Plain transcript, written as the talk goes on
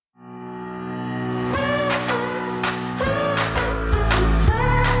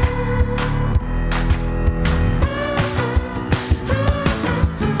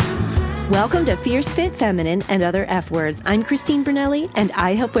Welcome to Fierce Fit Feminine and Other F Words. I'm Christine Brunelli, and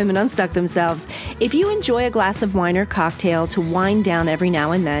I help women unstuck themselves. If you enjoy a glass of wine or cocktail to wind down every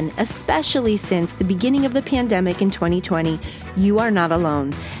now and then, especially since the beginning of the pandemic in 2020, you are not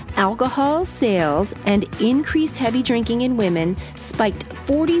alone. Alcohol sales and increased heavy drinking in women spiked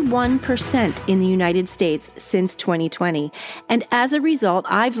 41% in the United States since 2020. And as a result,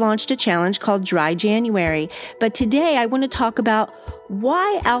 I've launched a challenge called Dry January. But today I want to talk about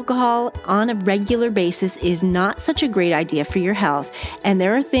why alcohol on a regular basis is not such a great idea for your health. And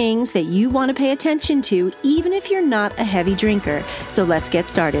there are things that you want to pay attention to, even if you're not a heavy drinker. So let's get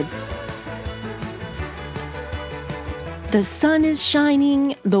started. The sun is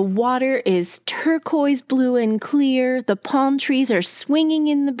shining, the water is turquoise blue and clear, the palm trees are swinging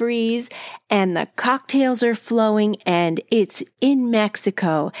in the breeze, and the cocktails are flowing, and it's in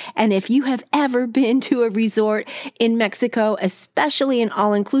Mexico. And if you have ever been to a resort in Mexico, especially an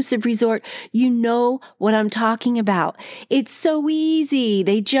all-inclusive resort, you know what I'm talking about. It's so easy.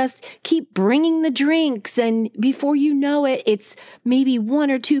 They just keep bringing the drinks, and before you know it, it's maybe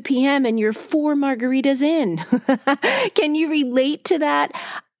 1 or 2 p.m. and you're 4 margaritas in. Can you relate to that?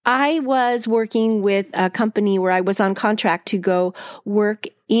 I was working with a company where I was on contract to go work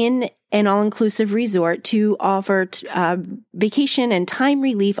in an all-inclusive resort to offer vacation and time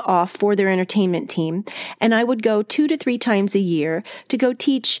relief off for their entertainment team. And I would go 2 to 3 times a year to go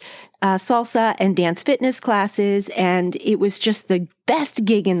teach salsa and dance fitness classes. And it was just the best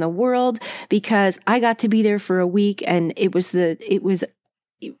gig in the world because I got to be there for a week, and it was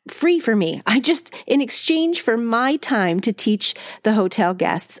free for me. In exchange for my time to teach the hotel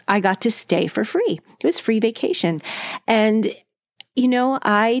guests, I got to stay for free. It was free vacation. And,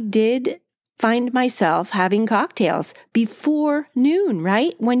 I did find myself having cocktails before noon,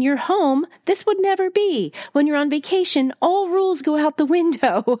 right? When you're home, this would never be. When you're on vacation, all rules go out the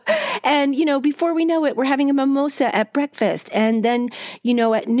window. And, before we know it, we're having a mimosa at breakfast. And then,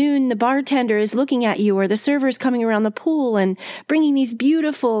 at noon, the bartender is looking at you, or the server's coming around the pool and bringing these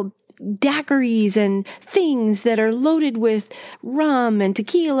beautiful daiquiris and things that are loaded with rum and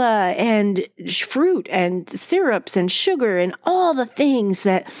tequila and fruit and syrups and sugar and all the things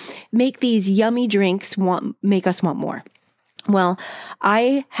that make these yummy drinks make us want more. Well,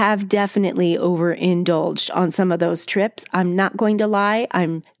 I have definitely overindulged on some of those trips. I'm not going to lie.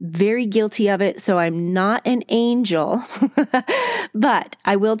 I'm very guilty of it. So I'm not an angel, but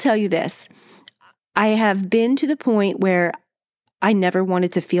I will tell you this. I have been to the point where I never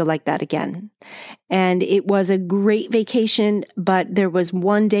wanted to feel like that again. And it was a great vacation, but there was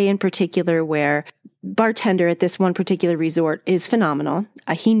one day in particular where bartender at this one particular resort is phenomenal.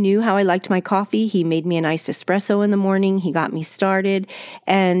 He knew how I liked my coffee. He made me a nice espresso in the morning. He got me started.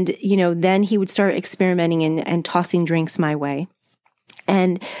 And, then he would start experimenting and tossing drinks my way.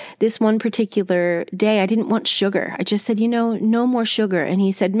 And this one particular day, I didn't want sugar. I just said, no more sugar. And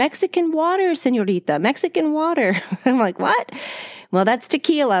he said, Mexican water, señorita, Mexican water. I'm like, what? Well, that's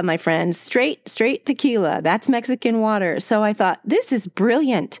tequila, my friends. Straight tequila. That's Mexican water. So I thought, this is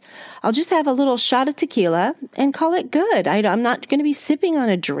brilliant. I'll just have a little shot of tequila and call it good. I'm not going to be sipping on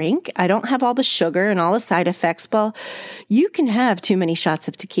a drink. I don't have all the sugar and all the side effects. Well, you can have too many shots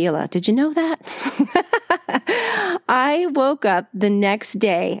of tequila. Did you know that? I woke up the next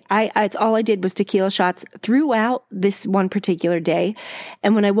day. It's all I did was tequila shots throughout this one particular day.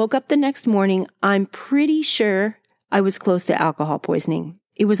 And when I woke up the next morning, I'm pretty sure I was close to alcohol poisoning.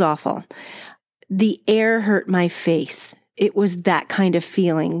 It was awful. The air hurt my face. It was that kind of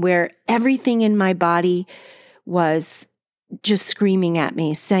feeling where everything in my body was just screaming at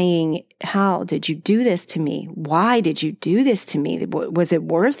me, saying, how did you do this to me? Why did you do this to me? Was it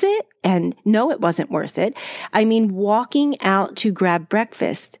worth it? And no, it wasn't worth it. I mean, walking out to grab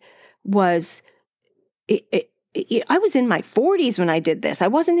breakfast was, I was in my 40s when I did this. I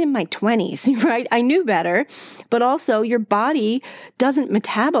wasn't in my 20s, right? I knew better, but also your body doesn't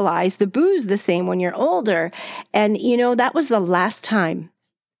metabolize the booze the same when you're older. And, that was the last time.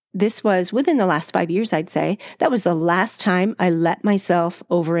 This was within the last 5 years, I'd say. That was the last time I let myself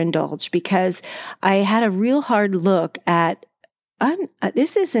overindulge because I had a real hard look at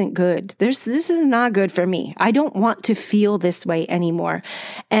this isn't good. This is not good for me. I don't want to feel this way anymore.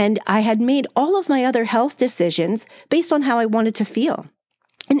 And I had made all of my other health decisions based on how I wanted to feel.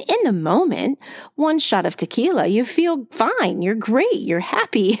 And in the moment, 1 shot of tequila, you feel fine. You're great. You're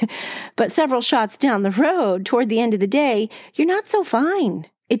happy. But several shots down the road, toward the end of the day, you're not so fine.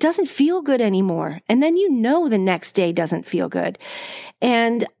 It doesn't feel good anymore. And then the next day doesn't feel good.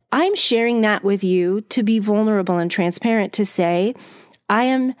 And I'm sharing that with you to be vulnerable and transparent, to say, I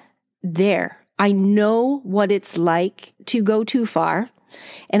am there. I know what it's like to go too far.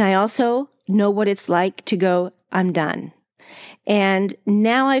 And I also know what it's like to go, I'm done. And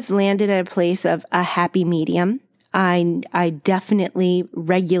now I've landed at a place of a happy medium. I definitely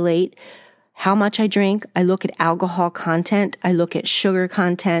regulate how much I drink. I look at alcohol content. I look at sugar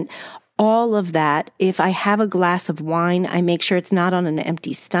content, all of that. If I have a glass of wine, I make sure it's not on an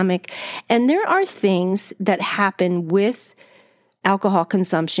empty stomach. And there are things that happen with alcohol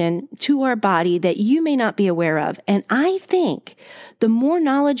consumption to our body that you may not be aware of. And I think the more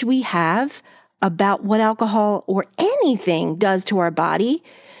knowledge we have about what alcohol or anything does to our body,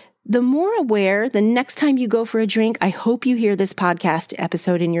 the more aware, the next time you go for a drink, I hope you hear this podcast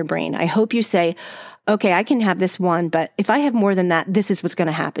episode in your brain. I hope you say, okay, I can have this one, but if I have more than that, this is what's going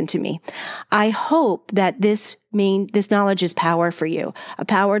to happen to me. I hope that this knowledge is power for you, a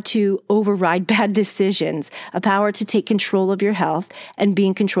power to override bad decisions, a power to take control of your health and be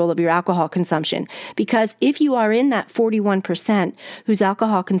in control of your alcohol consumption. Because if you are in that 41% whose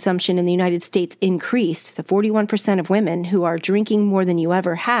alcohol consumption in the United States increased, the 41% of women who are drinking more than you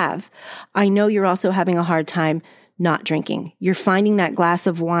ever have, I know you're also having a hard time not drinking. You're finding that glass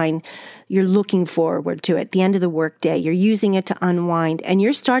of wine. You're looking forward to it at the end of the workday. You're using it to unwind, and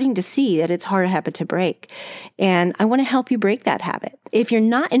you're starting to see that it's a hard habit to break. And I want to help you break that habit. If you're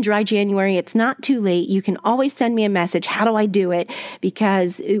not in dry January, it's not too late. You can always send me a message. How do I do it?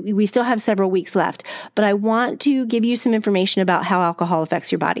 Because we still have several weeks left. But I want to give you some information about how alcohol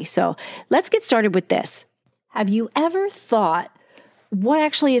affects your body. So let's get started with this. Have you ever thought, what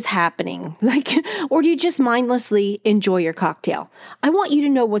actually is happening? Or do you just mindlessly enjoy your cocktail? I want you to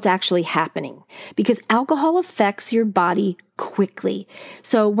know what's actually happening because alcohol affects your body quickly.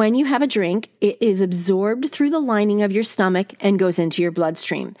 So when you have a drink, it is absorbed through the lining of your stomach and goes into your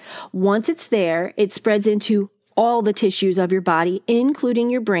bloodstream. Once it's there, it spreads into all the tissues of your body, including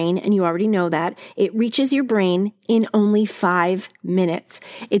your brain, and you already know that. It reaches your brain in only 5 minutes.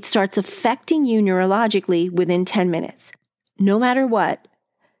 It starts affecting you neurologically within 10 minutes. No matter what,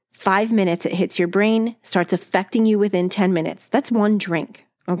 5 minutes it hits your brain, starts affecting you within 10 minutes. That's one drink,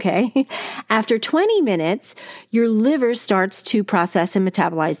 okay? After 20 minutes, your liver starts to process and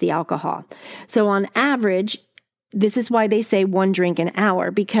metabolize the alcohol. So on average, this is why they say one drink an hour,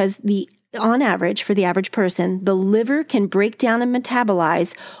 because on average, for the average person, the liver can break down and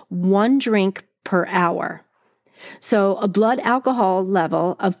metabolize one drink per hour. So a blood alcohol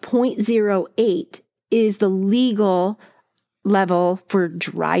level of 0.08 is the legal level for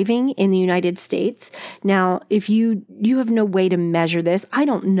driving in the United States. Now, if you have no way to measure this, I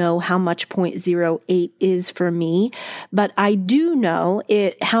don't know how much 0.08 is for me, but I do know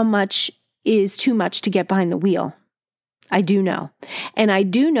how much is too much to get behind the wheel. I do know. And I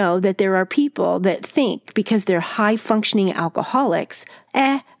do know that there are people that think because they're high functioning alcoholics,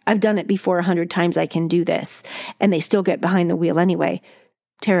 I've done it before 100 times, I can do this. And they still get behind the wheel anyway.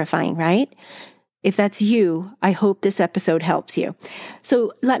 Terrifying, right? If that's you, I hope this episode helps you.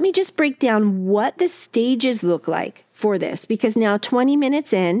 So let me just break down what the stages look like for this, because now 20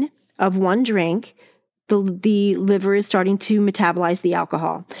 minutes in of one drink, the liver is starting to metabolize the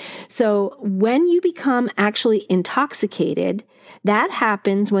alcohol. So when you become actually intoxicated, that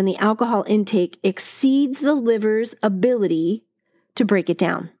happens when the alcohol intake exceeds the liver's ability to break it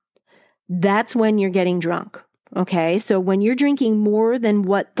down. That's when you're getting drunk. Okay, so when you're drinking more than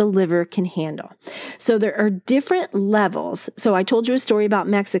what the liver can handle. So there are different levels. So I told you a story about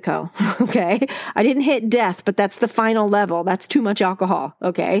Mexico, okay? I didn't hit death, but that's the final level. That's too much alcohol,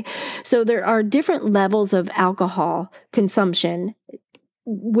 okay? So there are different levels of alcohol consumption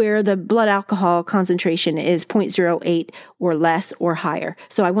where the blood alcohol concentration is 0.08 or less or higher.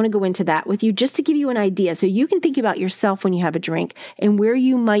 So I want to go into that with you just to give you an idea so you can think about yourself when you have a drink and where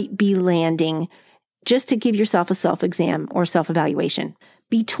you might be landing, just to give yourself a self-exam or self-evaluation.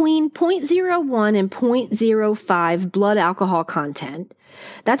 Between 0.01 and 0.05 blood alcohol content,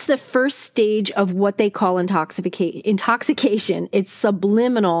 that's the first stage of what they call intoxication. It's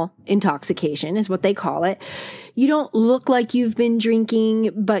subliminal intoxication is what they call it. You don't look like you've been drinking,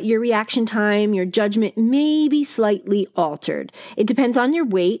 but your reaction time, your judgment may be slightly altered. It depends on your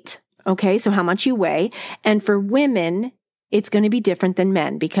weight, okay, so how much you weigh. And for women, it's going to be different than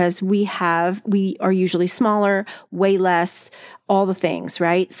men because we are usually smaller, weigh less, all the things,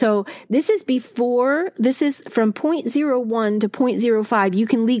 right? So this is from 0.01 to 0.05. You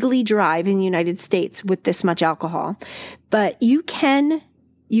can legally drive in the United States with this much alcohol, but you can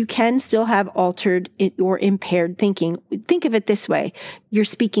you can still have altered or impaired thinking. Think of it this way. You're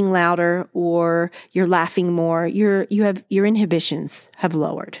speaking louder or you're laughing more. Your inhibitions have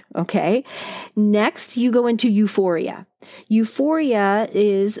lowered. Okay. Next, you go into euphoria. Euphoria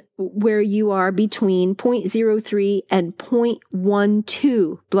is where you are between 0.03 and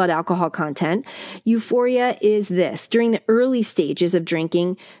 0.12 blood alcohol content. Euphoria is this. During the early stages of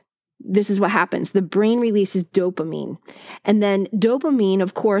drinking, this is what happens. The brain releases dopamine. And then dopamine,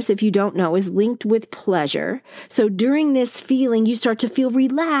 of course, if you don't know, is linked with pleasure. So during this feeling, you start to feel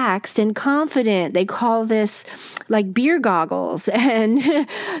relaxed and confident. They call this like beer goggles and,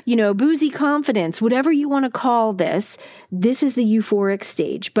 boozy confidence, whatever you want to call this. This is the euphoric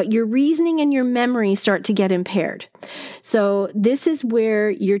stage, but your reasoning and your memory start to get impaired. So this is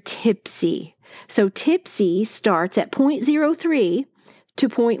where you're tipsy. So tipsy starts at 0.03 to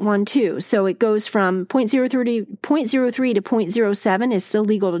 0.12. So it goes from 0.03 to 0.07 is still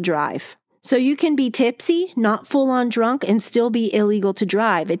legal to drive. So you can be tipsy, not full on drunk, and still be illegal to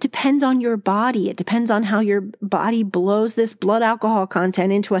drive. It depends on your body. It depends on how your body blows this blood alcohol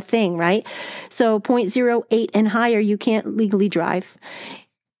content into a thing, right? So 0.08 and higher, you can't legally drive.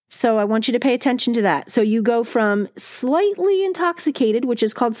 So I want you to pay attention to that. So you go from slightly intoxicated, which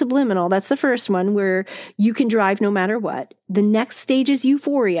is called subliminal. That's the first one where you can drive no matter what. The next stage is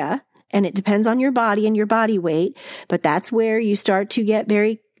euphoria, and it depends on your body and your body weight, but that's where you start to get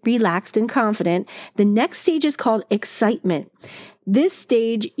very relaxed and confident. The next stage is called excitement. This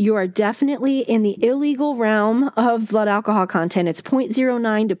stage, you are definitely in the illegal realm of blood alcohol content. It's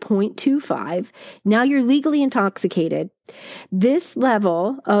 0.09 to 0.25. Now you're legally intoxicated. This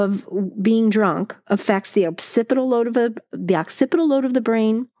level of being drunk affects the occipital lobe of the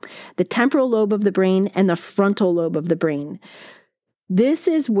brain, the temporal lobe of the brain, and the frontal lobe of the brain. This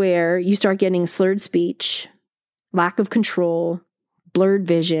is where you start getting slurred speech, lack of control, blurred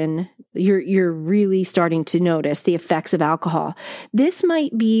vision. You're really starting to notice the effects of alcohol. This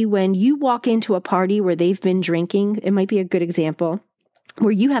might be when you walk into a party where they've been drinking. It might be a good example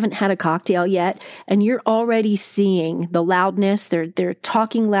where you haven't had a cocktail yet and you're already seeing the loudness. They're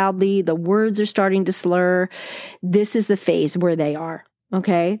talking loudly. The words are starting to slur. This is the phase where they are.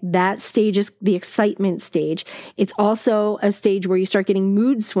 Okay, that stage is the excitement stage. It's also a stage where you start getting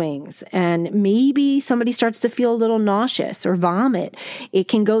mood swings and maybe somebody starts to feel a little nauseous or vomit. It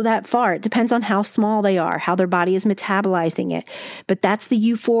can go that far. It depends on how small they are, how their body is metabolizing it. But that's the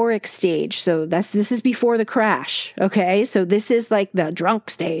euphoric stage. So this is before the crash. Okay, so this is like the drunk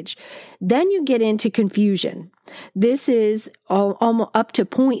stage. Then you get into confusion. This is almost up to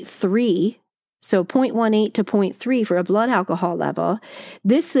 0.3. So 0.18 to 0.3 for a blood alcohol level.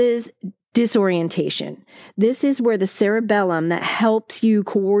 This is disorientation. This is where the cerebellum that helps you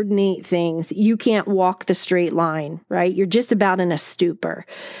coordinate things, you can't walk the straight line, right? You're just about in a stupor.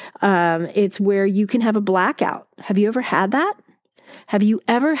 It's where you can have a blackout. Have you ever had that? Have you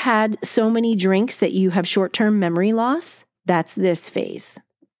ever had so many drinks that you have short-term memory loss? That's this phase.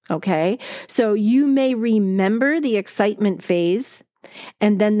 Okay. So you may remember the excitement phase,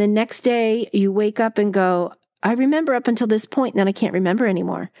 and then the next day you wake up and go, I remember up until this point, and then I can't remember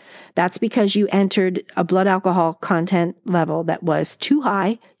anymore. That's because you entered a blood alcohol content level that was too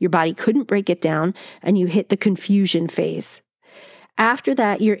high. Your body couldn't break it down, and you hit the confusion phase. After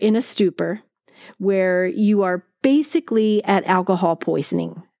that, you're in a stupor where you are basically at alcohol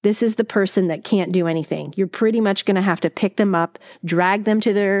poisoning. This is the person that can't do anything. You're pretty much going to have to pick them up, drag them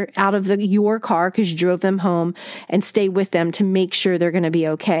out of your car because you drove them home, and stay with them to make sure they're going to be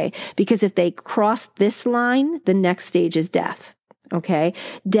okay. Because if they cross this line, the next stage is death. Okay.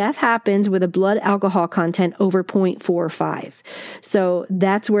 Death happens with a blood alcohol content over 0.45. So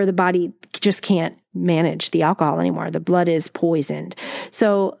that's where the body just can't manage the alcohol anymore. The blood is poisoned.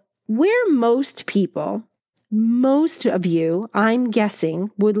 So where most of you, I'm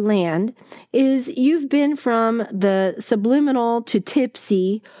guessing, would land is you've been from the subliminal to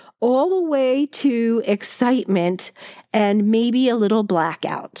tipsy all the way to excitement and maybe a little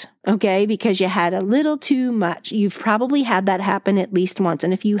blackout, okay? Because you had a little too much. You've probably had that happen at least once.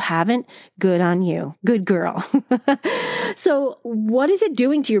 And if you haven't, good on you. Good girl. So what is it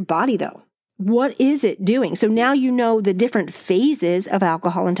doing to your body though? What is it doing? So now you know the different phases of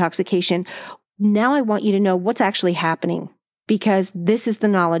alcohol intoxication. Now I want you to know what's actually happening, because this is the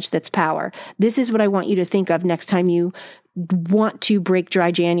knowledge that's power. This is what I want you to think of next time you want to break dry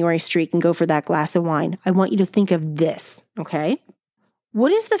January streak and go for that glass of wine. I want you to think of this, okay?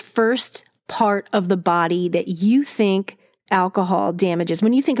 What is the first part of the body that you think alcohol damages?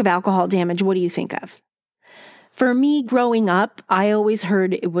 When you think of alcohol damage, what do you think of? For me, growing up, I always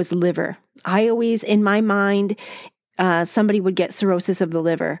heard it was liver. I always, in my mind, somebody would get cirrhosis of the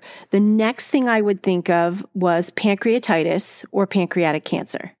liver. The next thing I would think of was pancreatitis or pancreatic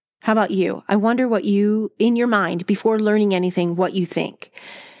cancer. How about you? I wonder what you, in your mind, before learning anything, what you think.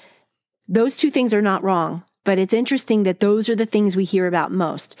 Those two things are not wrong, but it's interesting that those are the things we hear about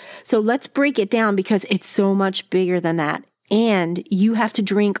most. So let's break it down because it's so much bigger than that. And you have to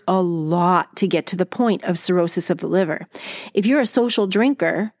drink a lot to get to the point of cirrhosis of the liver. If you're a social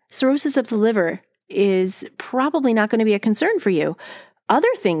drinker, cirrhosis of the liver is probably not going to be a concern for you.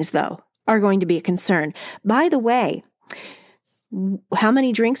 Other things, though, are going to be a concern. By the way, how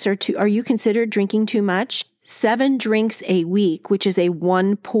many drinks are you considered drinking too much? 7 drinks a week, which is a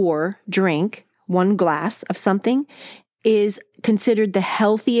 1 pour drink, 1 glass of something, is considered the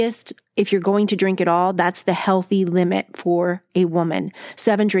healthiest. If you're going to drink at all, that's the healthy limit for a woman,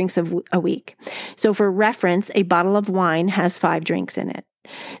 7 drinks a week. So for reference, a bottle of wine has 5 drinks in it.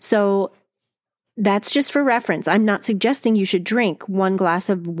 So that's just for reference. I'm not suggesting you should drink 1 glass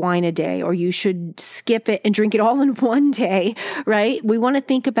of wine a day or you should skip it and drink it all in one day, right? We want to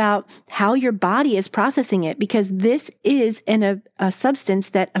think about how your body is processing it because this is a substance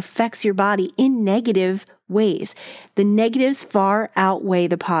that affects your body in negative ways. The negatives far outweigh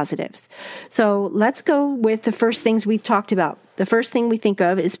the positives. So let's go with the first things we've talked about. The first thing we think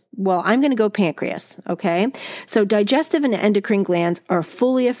of is, well, I'm going to go pancreas, okay? So digestive and endocrine glands are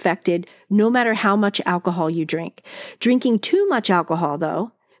fully affected no matter how much alcohol you drink. Drinking too much alcohol,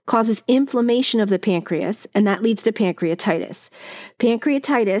 though, causes inflammation of the pancreas, and that leads to pancreatitis.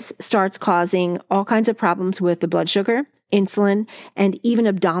 Pancreatitis starts causing all kinds of problems with the blood sugar, insulin, and even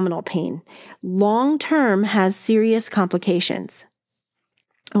abdominal pain. Long-term has serious complications.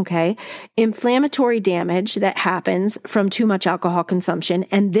 Okay, inflammatory damage that happens from too much alcohol consumption.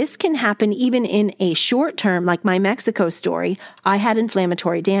 And this can happen even in a short term, like my Mexico story. I had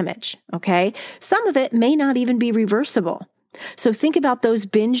inflammatory damage. Okay, some of it may not even be reversible. So think about those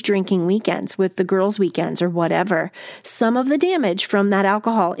binge drinking weekends with the girls' weekends or whatever. Some of the damage from that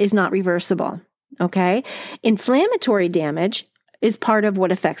alcohol is not reversible. Okay, inflammatory damage is part of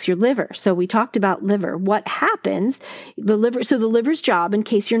what affects your liver. So we talked about liver. What happens, the liver's job, in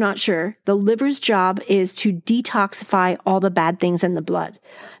case you're not sure, the liver's job is to detoxify all the bad things in the blood.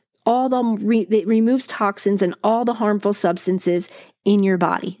 It removes toxins and all the harmful substances in your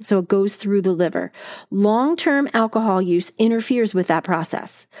body. So it goes through the liver. Long-term alcohol use interferes with that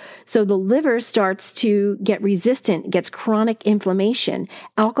process. So the liver starts to get resistant, gets chronic inflammation.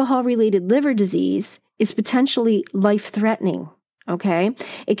 Alcohol-related liver disease is potentially life-threatening. Okay,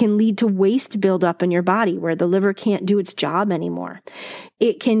 it can lead to waste buildup in your body where the liver can't do its job anymore.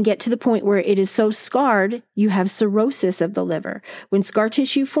 It can get to the point where it is so scarred, you have cirrhosis of the liver. When scar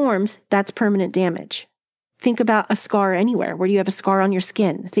tissue forms, that's permanent damage. Think about a scar anywhere. Where do you have a scar on your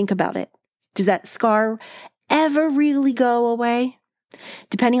skin? Think about it. Does that scar ever really go away?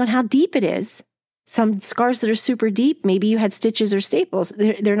 Depending on how deep it is. Some scars that are super deep, maybe you had stitches or staples,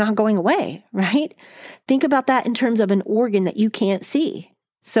 they're not going away, right? Think about that in terms of an organ that you can't see.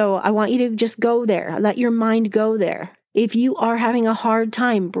 So I want you to just go there. Let your mind go there. If you are having a hard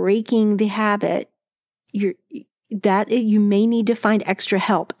time breaking the habit, you may need to find extra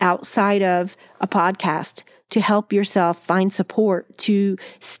help outside of a podcast to help yourself find support to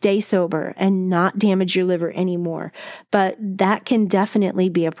stay sober and not damage your liver anymore. But that can definitely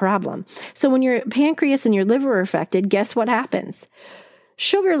be a problem. So when your pancreas and your liver are affected, guess what happens?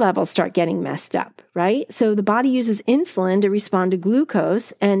 Sugar levels start getting messed up, right? So the body uses insulin to respond to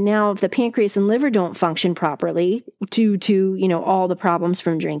glucose. And now if the pancreas and liver don't function properly due to, all the problems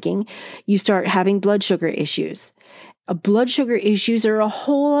from drinking, you start having blood sugar issues. Blood sugar issues are a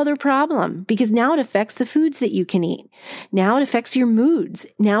whole other problem because now it affects the foods that you can eat. Now it affects your moods.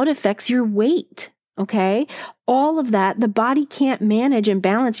 Now it affects your weight. Okay. All of that, the body can't manage and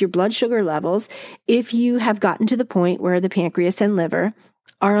balance your blood sugar levels if you have gotten to the point where the pancreas and liver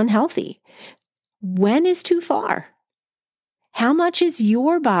are unhealthy. When is too far? How much is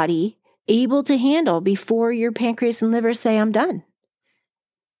your body able to handle before your pancreas and liver say, I'm done?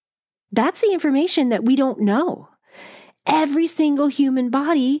 That's the information that we don't know. Every single human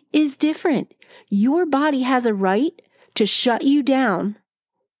body is different. Your body has a right to shut you down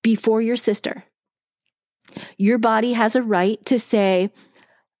before your sister. Your body has a right to say,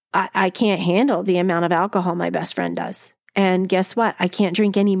 I can't handle the amount of alcohol my best friend does. And guess what? I can't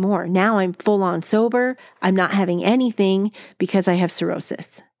drink anymore. Now I'm full on sober. I'm not having anything because I have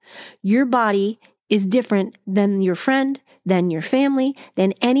cirrhosis. Your body is different than your friend, than your family,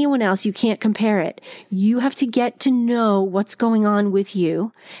 than anyone else. You can't compare it. You have to get to know what's going on with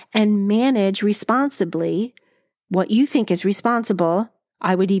you and manage responsibly what you think is responsible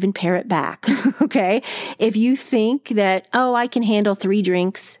I would even pare it back. Okay. If you think that, oh, I can handle 3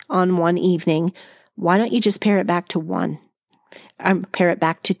 drinks on one evening, why don't you just pare it back to 1? Pare it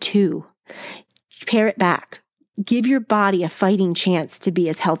back to 2. Pare it back. Give your body a fighting chance to be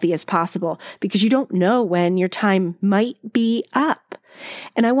as healthy as possible, because you don't know when your time might be up.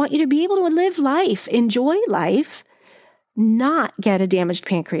 And I want you to be able to live life, enjoy life, not get a damaged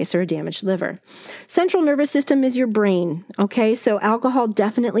pancreas or a damaged liver. Central nervous system is your brain, okay? So alcohol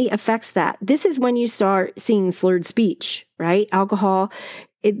definitely affects that. This is when you start seeing slurred speech, right? Alcohol,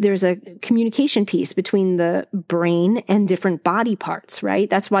 there's a communication piece between the brain and different body parts, right?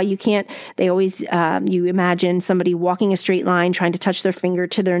 That's why you can't, they always, you imagine somebody walking a straight line, trying to touch their finger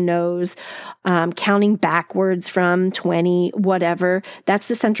to their nose, counting backwards from 20, whatever. That's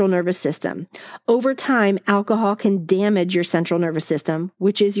the central nervous system. Over time, alcohol can damage your central nervous system,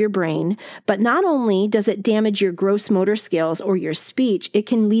 which is your brain. But not only does it damage your gross motor skills or your speech, it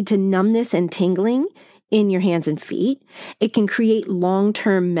can lead to numbness and tingling in your hands and feet. It can create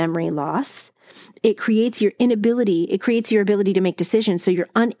long-term memory loss. It creates your ability to make decisions, so you're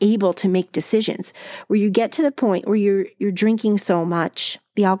unable to make decisions. Where you get to the point where you're drinking so much,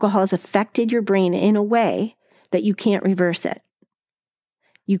 the alcohol has affected your brain in a way that you can't reverse it.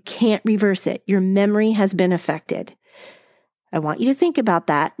 You can't reverse it. Your memory has been affected. I want you to think about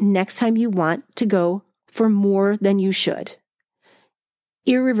that next time you want to go for more than you should.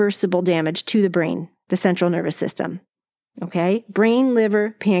 Irreversible damage to the brain, the central nervous system. Okay? Brain,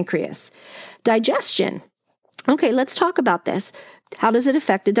 liver, pancreas. Digestion. Okay, let's talk about this. How does it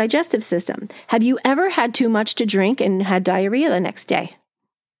affect the digestive system? Have you ever had too much to drink and had diarrhea the next day?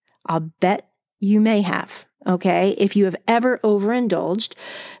 I'll bet you may have. Okay? If you have ever overindulged,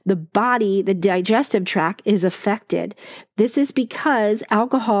 the body, the digestive tract is affected. This is because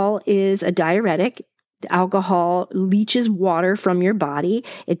alcohol is a diuretic. Alcohol leaches water from your body.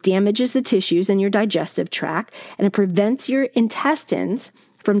 It damages the tissues in your digestive tract, and it prevents your intestines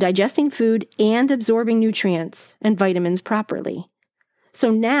from digesting food and absorbing nutrients and vitamins properly. So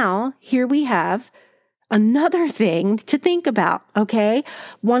now, here we have another thing to think about, okay?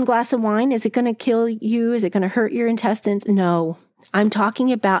 1 glass of wine, is it going to kill you? Is it going to hurt your intestines? No. I'm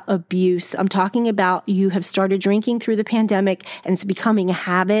talking about abuse. I'm talking about you have started drinking through the pandemic and it's becoming a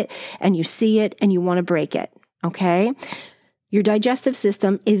habit and you see it and you want to break it, okay? Your digestive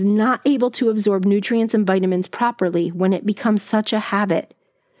system is not able to absorb nutrients and vitamins properly when it becomes such a habit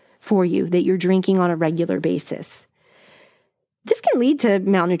for you that you're drinking on a regular basis. This can lead to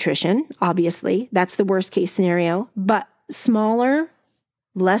malnutrition, obviously. That's the worst case scenario, but smaller,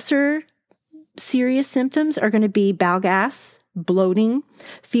 lesser serious symptoms are going to be bowel gas, bloating,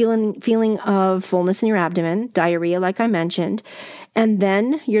 feeling of fullness in your abdomen, diarrhea, like I mentioned. And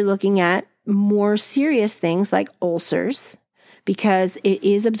then you're looking at more serious things like ulcers, because it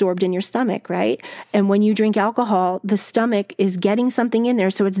is absorbed in your stomach, right? And when you drink alcohol, the stomach is getting something in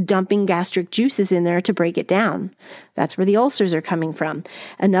there, so it's dumping gastric juices in there to break it down. That's where the ulcers are coming from.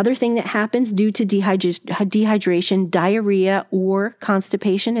 Another thing that happens due to dehydration, diarrhea, or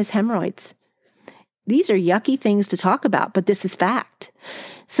constipation is hemorrhoids. These are yucky things to talk about, but this is fact.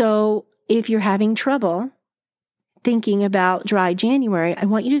 So if you're having trouble thinking about dry January, I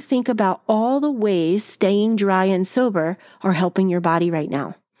want you to think about all the ways staying dry and sober are helping your body right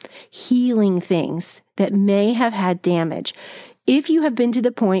now. Healing things that may have had damage. If you have been to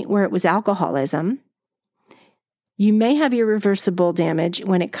the point where it was alcoholism, you may have irreversible damage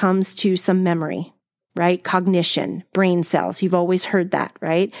when it comes to some memory, right? Cognition, brain cells. You've always heard that,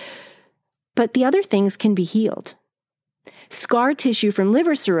 right? But the other things can be healed. Scar tissue from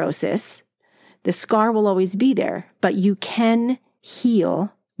liver cirrhosis, the scar will always be there, but you can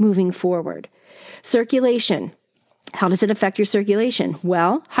heal moving forward. Circulation. How does it affect your circulation?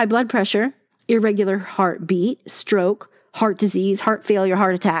 Well, high blood pressure, irregular heartbeat, stroke, heart disease, heart failure,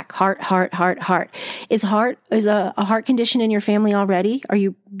 heart attack, heart. Is a heart condition in your family already? Are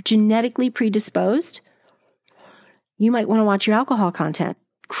you genetically predisposed? You might want to watch your alcohol content.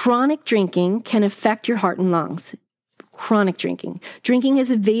 Chronic drinking can affect your heart and lungs. Chronic drinking. Drinking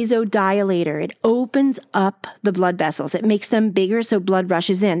is a vasodilator. It opens up the blood vessels. It makes them bigger so blood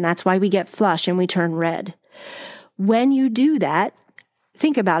rushes in. That's why we get flush and we turn red. When you do that,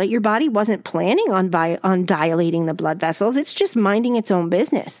 think about it. Your body wasn't planning on dilating the blood vessels. It's just minding its own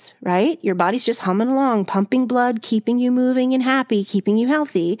business, right? Your body's just humming along, pumping blood, keeping you moving and happy, keeping you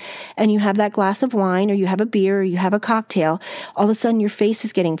healthy. And you have that glass of wine, or you have a beer, or you have a cocktail. All of a sudden, your face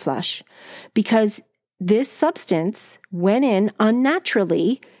is getting flush because this substance went in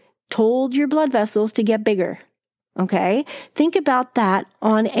unnaturally, told your blood vessels to get bigger. Okay? Think about that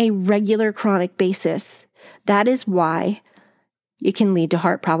on a regular chronic basis. That is why it can lead to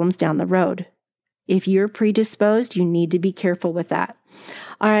heart problems down the road. If you're predisposed, you need to be careful with that.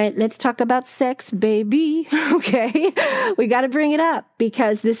 All right, let's talk about sex, baby. Okay, we got to bring it up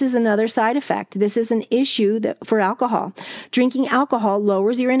because this is another side effect. This is an issue for alcohol. Drinking alcohol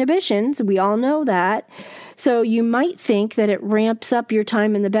lowers your inhibitions. We all know that. So you might think that it ramps up your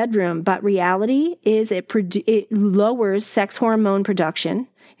time in the bedroom, but reality is it lowers sex hormone production.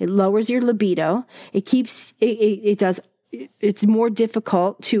 It lowers your libido. It's more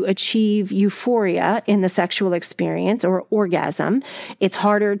difficult to achieve euphoria in the sexual experience or orgasm. It's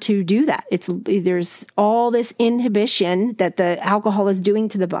harder to do that. There's all this inhibition that the alcohol is doing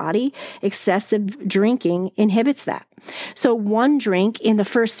to the body. Excessive drinking inhibits that. So one drink in the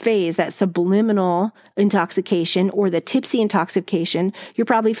first phase, that subliminal intoxication or the tipsy intoxication, you're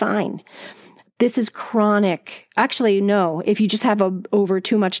probably fine. This is chronic. Actually, no, if you just have over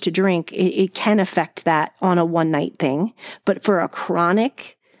too much to drink, it can affect that on a one-night thing. But for a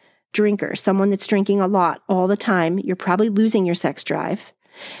chronic drinker, someone that's drinking a lot all the time, you're probably losing your sex drive.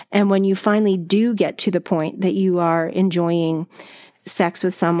 And when you finally do get to the point that you are enjoying sex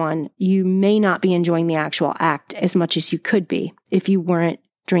with someone, you may not be enjoying the actual act as much as you could be if you weren't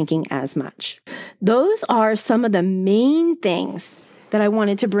drinking as much. Those are some of the main things that I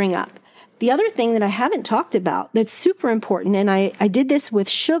wanted to bring up. The other thing that I haven't talked about that's super important, and I did this with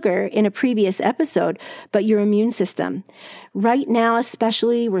sugar in a previous episode, but your immune system. Right now,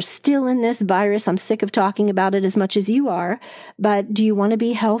 especially, we're still in this virus. I'm sick of talking about it as much as you are, but do you want to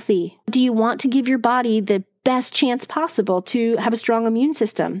be healthy? Do you want to give your body the best chance possible to have a strong immune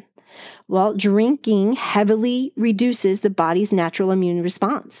system? Well, drinking heavily reduces the body's natural immune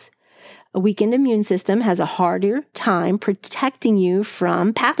response. A weakened immune system has a harder time protecting you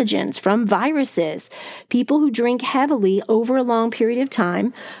from pathogens, from viruses. People who drink heavily over a long period of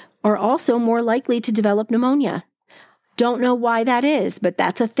time are also more likely to develop pneumonia. Don't know why that is, but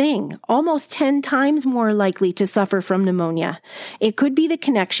that's a thing. Almost 10 times more likely to suffer from pneumonia. It could be the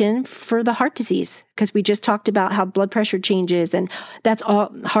connection for the heart disease, because we just talked about how blood pressure changes, and that's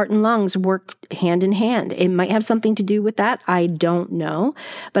all. Heart and lungs work hand in hand. It might have something to do with that. I don't know,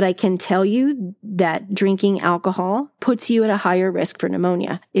 but I can tell you that drinking alcohol puts you at a higher risk for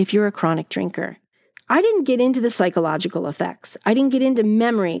pneumonia if you're a chronic drinker. I didn't get into the psychological effects. I didn't get into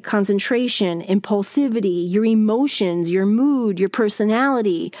memory, concentration, impulsivity, your emotions, your mood, your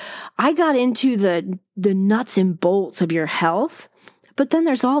personality. I got into the nuts and bolts of your health. But then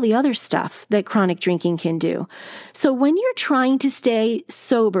there's all the other stuff that chronic drinking can do. So when you're trying to stay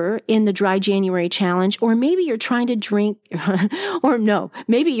sober in the Dry January Challenge, or maybe you're trying to drink,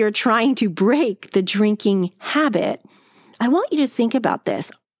 maybe you're trying to break the drinking habit, I want you to think about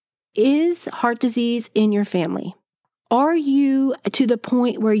this. Is heart disease in your family? Are you to the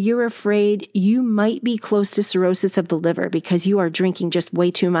point where you're afraid you might be close to cirrhosis of the liver because you are drinking just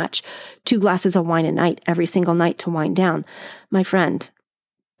way too much, 2 glasses of wine a night, every single night to wind down? My friend,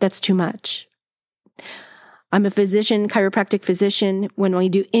 that's too much. I'm a physician, chiropractic physician. When we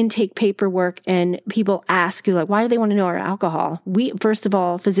do intake paperwork and people ask you, like, why do they want to know our alcohol? First of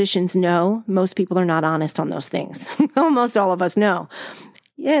all, physicians know most people are not honest on those things. Almost all of us know.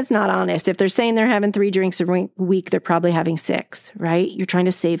 Yeah, it's not honest. If they're saying they're having 3 drinks a week, they're probably having 6, right? You're trying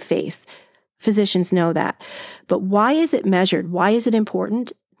to save face. Physicians know that. But why is it measured? Why is it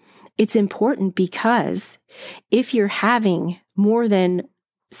important? It's important because if you're having more than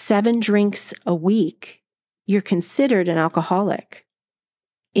 7 drinks a week, you're considered an alcoholic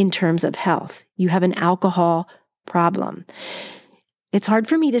in terms of health. You have an alcohol problem. It's hard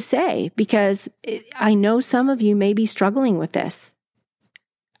for me to say because I know some of you may be struggling with this.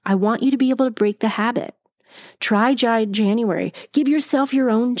 I want you to be able to break the habit. Try Dry January. Give yourself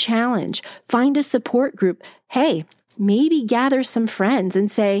your own challenge. Find a support group. Hey, maybe gather some friends and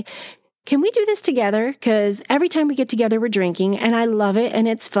say, can we do this together? Because every time we get together, we're drinking and I love it and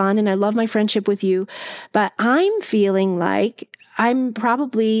it's fun and I love my friendship with you. But I'm feeling like I'm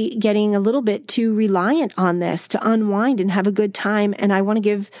probably getting a little bit too reliant on this to unwind and have a good time. And I want to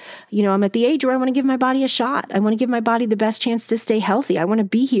give, I'm at the age where I want to give my body a shot. I want to give my body the best chance to stay healthy. I want to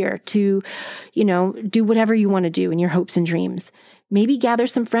be here to, do whatever you want to do in your hopes and dreams. Maybe gather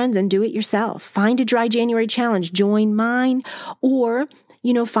some friends and do it yourself. Find a Dry January Challenge, join mine, or,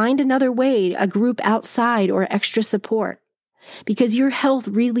 find another way, a group outside or extra support, because your health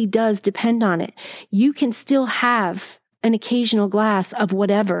really does depend on it. You can still have an occasional glass of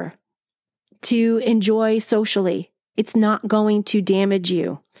whatever to enjoy socially. It's not going to damage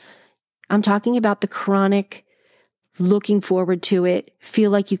you. I'm talking about the chronic, looking forward to it,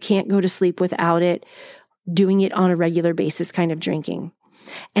 feel like you can't go to sleep without it, doing it on a regular basis kind of drinking.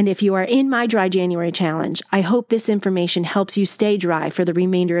 And if you are in my Dry January challenge, I hope this information helps you stay dry for the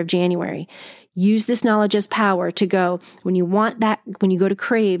remainder of January. Use this knowledge as power to go, when you go to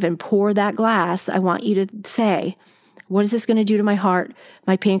crave and pour that glass, I want you to say, what is this going to do to my heart,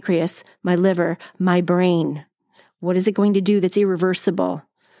 my pancreas, my liver, my brain? What is it going to do that's irreversible?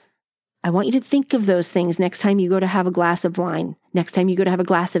 I want you to think of those things next time you go to have a glass of wine, next time you go to have a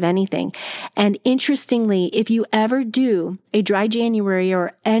glass of anything. And interestingly, if you ever do a Dry January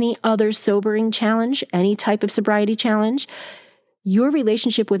or any other sobering challenge, any type of sobriety challenge, your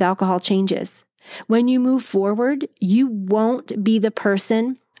relationship with alcohol changes. When you move forward, you won't be the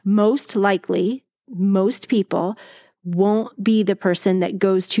person, most likely, most people won't be the person that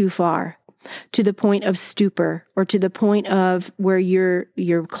goes too far, to the point of stupor, or to the point of where you're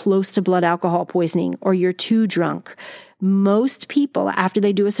close to blood alcohol poisoning, or you're too drunk. Most people, after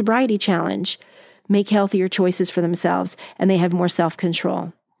they do a sobriety challenge, make healthier choices for themselves, and they have more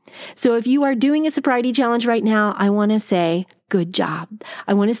self-control. So if you are doing a sobriety challenge right now, I want to say, good job.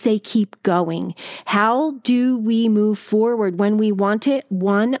 I want to say, keep going. How do we move forward when we want it?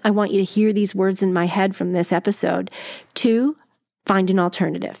 1, I want you to hear these words in my head from this episode. 2, find an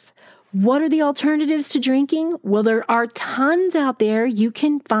alternative. What are the alternatives to drinking? Well, there are tons out there. You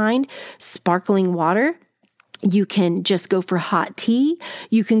can find sparkling water. You can just go for hot tea.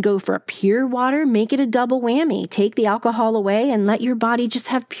 You can go for pure water. Make it a double whammy. Take the alcohol away and let your body just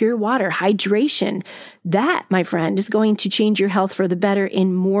have pure water. Hydration. That, my friend, is going to change your health for the better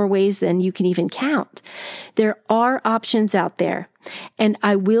in more ways than you can even count. There are options out there. And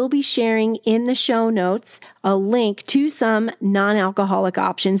I will be sharing in the show notes a link to some non-alcoholic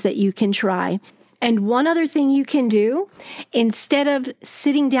options that you can try. And one other thing you can do, instead of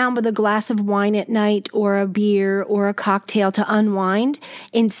sitting down with a glass of wine at night or a beer or a cocktail to unwind,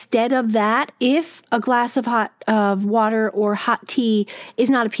 instead of that, if a glass of water or hot tea is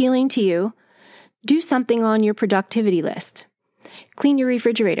not appealing to you, do something on your productivity list. Clean your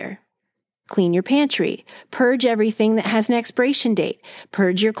refrigerator. Clean your pantry. Purge everything that has an expiration date.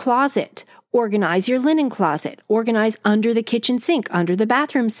 Purge your closet. Organize your linen closet. Organize under the kitchen sink, under the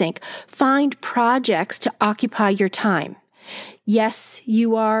bathroom sink. Find projects to occupy your time. Yes,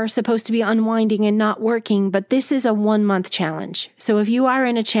 you are supposed to be unwinding and not working, but this is a 1-month challenge. So if you are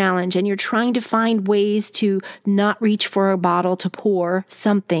in a challenge and you're trying to find ways to not reach for a bottle to pour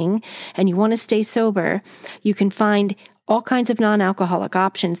something, and you want to stay sober, you can find all kinds of non-alcoholic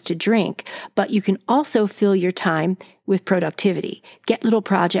options to drink, but you can also fill your time with productivity. Get little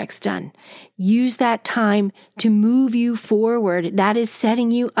projects done. Use that time to move you forward. That is setting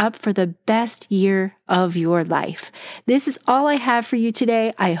you up for the best year of your life. This is all I have for you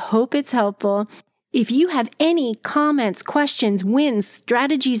today. I hope it's helpful. If you have any comments, questions, wins,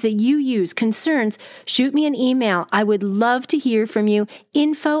 strategies that you use, concerns, shoot me an email. I would love to hear from you.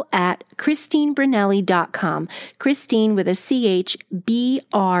 info@ChristineBrunelli.com. Christine with a CH,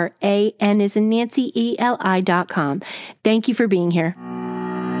 BRAN as in Nancy, ELI.com. Thank you for being here.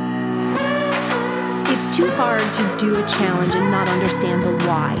 It's too hard to do a challenge and not understand the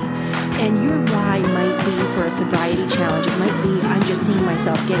why. And your why might be for a sobriety challenge. It might be, I'm just seeing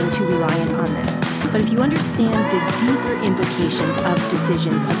myself getting too reliant on this. But if you understand the deeper implications of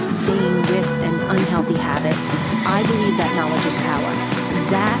decisions of staying with an unhealthy habit, I believe that knowledge is power.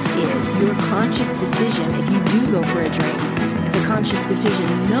 That is your conscious decision if you do go for a drink. It's a conscious decision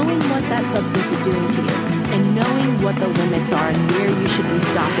knowing what that substance is doing to you and knowing what the limits are and where you should be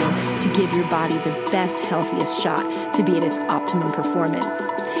stopping to give your body the best, healthiest shot to be at its optimum performance.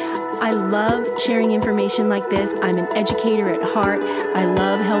 I love sharing information like this. I'm an educator at heart. I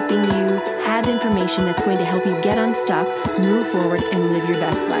love helping you have information that's going to help you get unstuck, move forward, and live your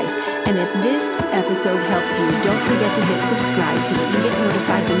best life. And if this episode helped you, don't forget to hit subscribe so that you get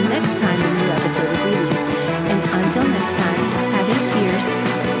notified the next time a new episode is released.